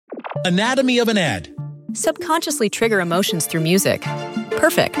Anatomy of an ad. Subconsciously trigger emotions through music.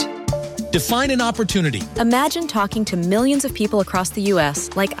 Perfect. Define an opportunity. Imagine talking to millions of people across the U.S.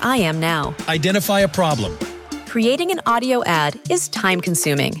 like I am now. Identify a problem. Creating an audio ad is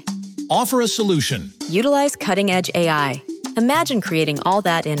time-consuming. Offer a solution. Utilize cutting-edge AI. Imagine creating all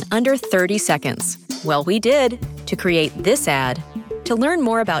that in under 30 seconds. Well, we did to create this ad. To learn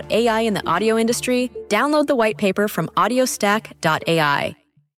more about AI in the audio industry, download the white paper from audiostack.ai.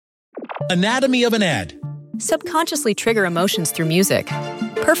 Anatomy of an ad. Subconsciously trigger emotions through music.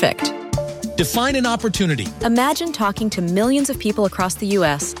 Perfect. Define an opportunity. Imagine talking to millions of people across the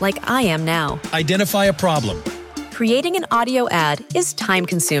U.S. like I am now. Identify a problem. Creating an audio ad is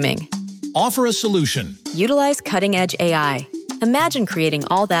time-consuming. Offer a solution. Utilize cutting-edge AI. Imagine creating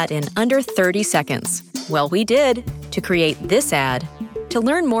all that in under 30 seconds. Well, we did to create this ad. To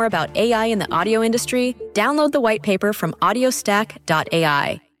learn more about AI in the audio industry, download the white paper from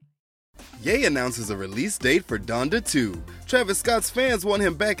audiostack.ai. Ye announces a release date for Donda 2. Travis Scott's fans want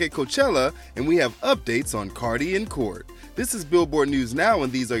him back at Coachella, and we have updates on Cardi in court. This is Billboard News Now,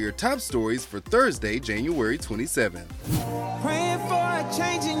 and these are your top stories for Thursday, January 27th. Praying for a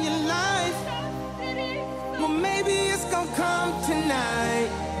change in your life. Well, maybe it's gonna come tonight.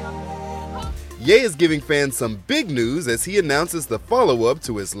 Ye is giving fans some big news as he announces the follow-up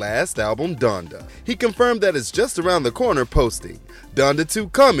to his last album, Donda. He confirmed that it's just around the corner, posting, Donda 2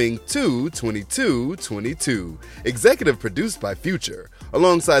 coming 2/22/22. Executive produced by Future,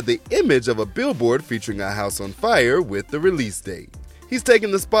 alongside the image of a billboard featuring a house on fire with the release date. He's taken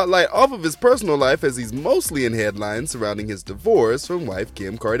the spotlight off of his personal life as he's mostly in headlines surrounding his divorce from wife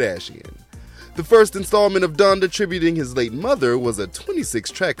Kim Kardashian. The first installment of Donda tributing his late mother was a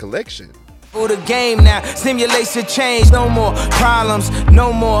 26-track collection. For the game now, simulation change, no more problems,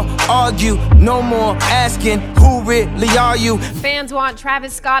 no more argue, no more asking who really are you. Fans want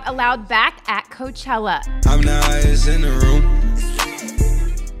Travis Scott allowed back at Coachella. I'm the highest in the room.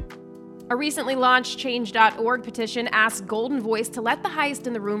 A recently launched Change.org petition asks Golden Voice to let the Highest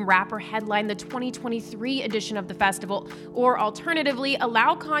in the Room rapper headline the 2023 edition of the festival, or alternatively,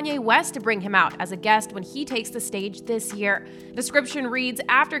 allow Kanye West to bring him out as a guest when he takes the stage this year. The description reads,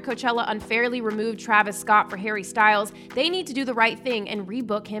 after Coachella unfairly removed Travis Scott for Harry Styles, they need to do the right thing and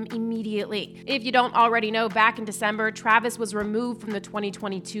rebook him immediately. If you don't already know, back in December, Travis was removed from the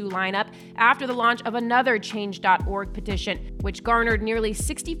 2022 lineup after the launch of another Change.org petition, which garnered nearly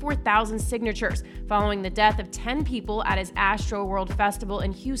 64,000 signatures following the death of 10 people at his Astroworld Festival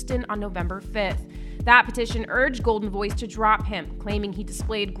in Houston on November 5th. That petition urged Golden Voice to drop him, claiming he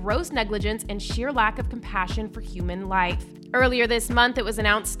displayed gross negligence and sheer lack of compassion for human life. Earlier this month, it was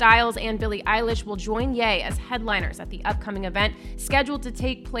announced Styles and Billie Eilish will join Ye as headliners at the upcoming event, scheduled to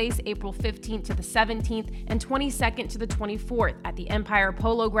take place April 15th to the 17th and 22nd to the 24th at the Empire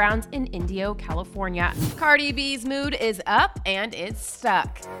Polo Grounds in Indio, California. Cardi B's mood is up and it's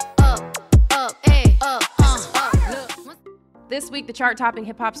stuck. This week, the chart-topping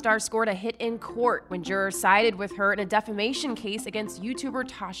hip-hop star scored a hit in court when jurors sided with her in a defamation case against YouTuber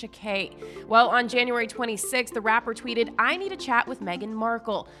Tasha K. Well, on January 26th, the rapper tweeted, "I need a chat with Meghan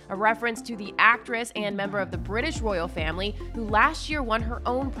Markle," a reference to the actress and member of the British royal family who last year won her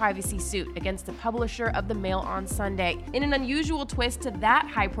own privacy suit against the publisher of the Mail on Sunday. In an unusual twist to that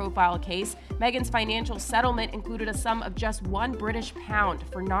high-profile case, Meghan's financial settlement included a sum of just £1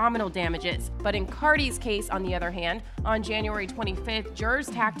 for nominal damages. But in Cardi's case, on the other hand, on January 25th, jurors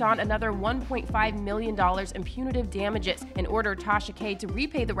tacked on another $1.5 million in punitive damages and ordered Tasha K to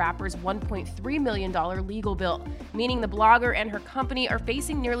repay the rapper's $1.3 million legal bill, meaning the blogger and her company are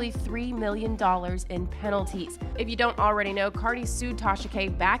facing nearly $3 million in penalties. If you don't already know, Cardi sued Tasha K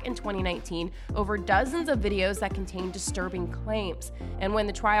back in 2019 over dozens of videos that contained disturbing claims. And when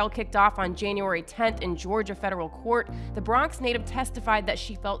the trial kicked off on January 10th in Georgia federal court, the Bronx native testified that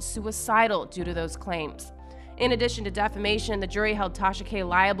she felt suicidal due to those claims. In addition to defamation, the jury held Tasha K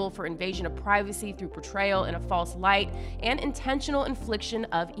liable for invasion of privacy through portrayal in a false light and intentional infliction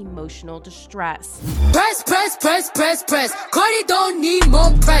of emotional distress. Press, press, press, press, press. Cardi don't need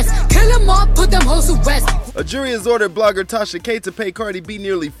more press. Kill them all, put them hoes to rest. A jury has ordered blogger Tasha K to pay Cardi B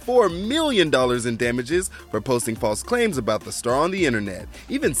nearly $4 million in damages for posting false claims about the star on the internet,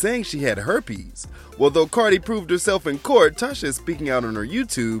 even saying she had herpes. Well, though Cardi proved herself in court, Tasha is speaking out on her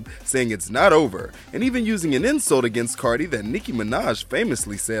YouTube, saying it's not over, and even using an insult against Cardi that Nicki Minaj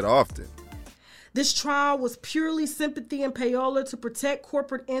famously said often. This trial was purely sympathy and payola to protect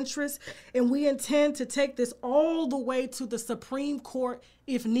corporate interests, and we intend to take this all the way to the Supreme Court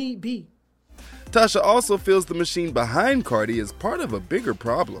if need be. Tasha also feels the machine behind Cardi is part of a bigger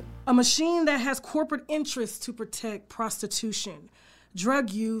problem. A machine that has corporate interests to protect prostitution,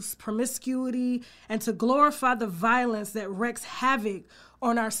 drug use, promiscuity, and to glorify the violence that wreaks havoc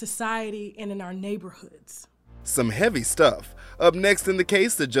on our society and in our neighborhoods. Some heavy stuff. Up next in the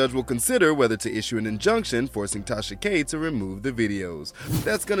case, the judge will consider whether to issue an injunction forcing Tasha K to remove the videos.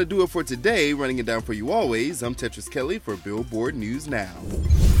 That's gonna do it for today. Running it down for you always, I'm Tetris Kelly for Billboard News Now.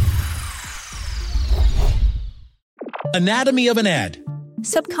 Anatomy of an ad.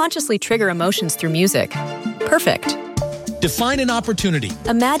 Subconsciously trigger emotions through music. Perfect. Define an opportunity.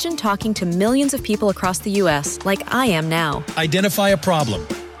 Imagine talking to millions of people across the U.S. like I am now. Identify a problem.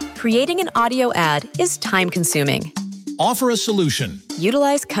 Creating an audio ad is time-consuming. Offer a solution.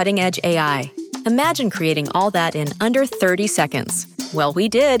 Utilize cutting-edge AI. Imagine creating all that in under 30 seconds. Well, we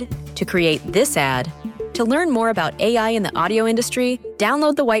did to create this ad. To learn more about AI in the audio industry,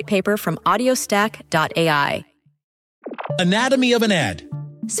 download the white paper from audiostack.ai. Anatomy of an ad.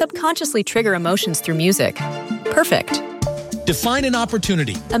 Subconsciously trigger emotions through music. Perfect. Define an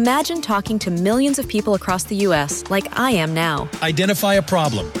opportunity. Imagine talking to millions of people across the U.S. like I am now. Identify a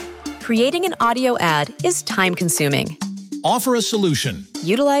problem. Creating an audio ad is time-consuming. Offer a solution.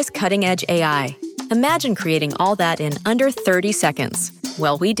 Utilize cutting-edge AI. Imagine creating all that in under 30 seconds.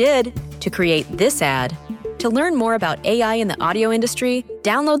 Well, we did to create this ad. To learn more about AI in the audio industry,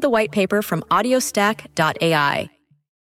 download the white paper from audiostack.ai.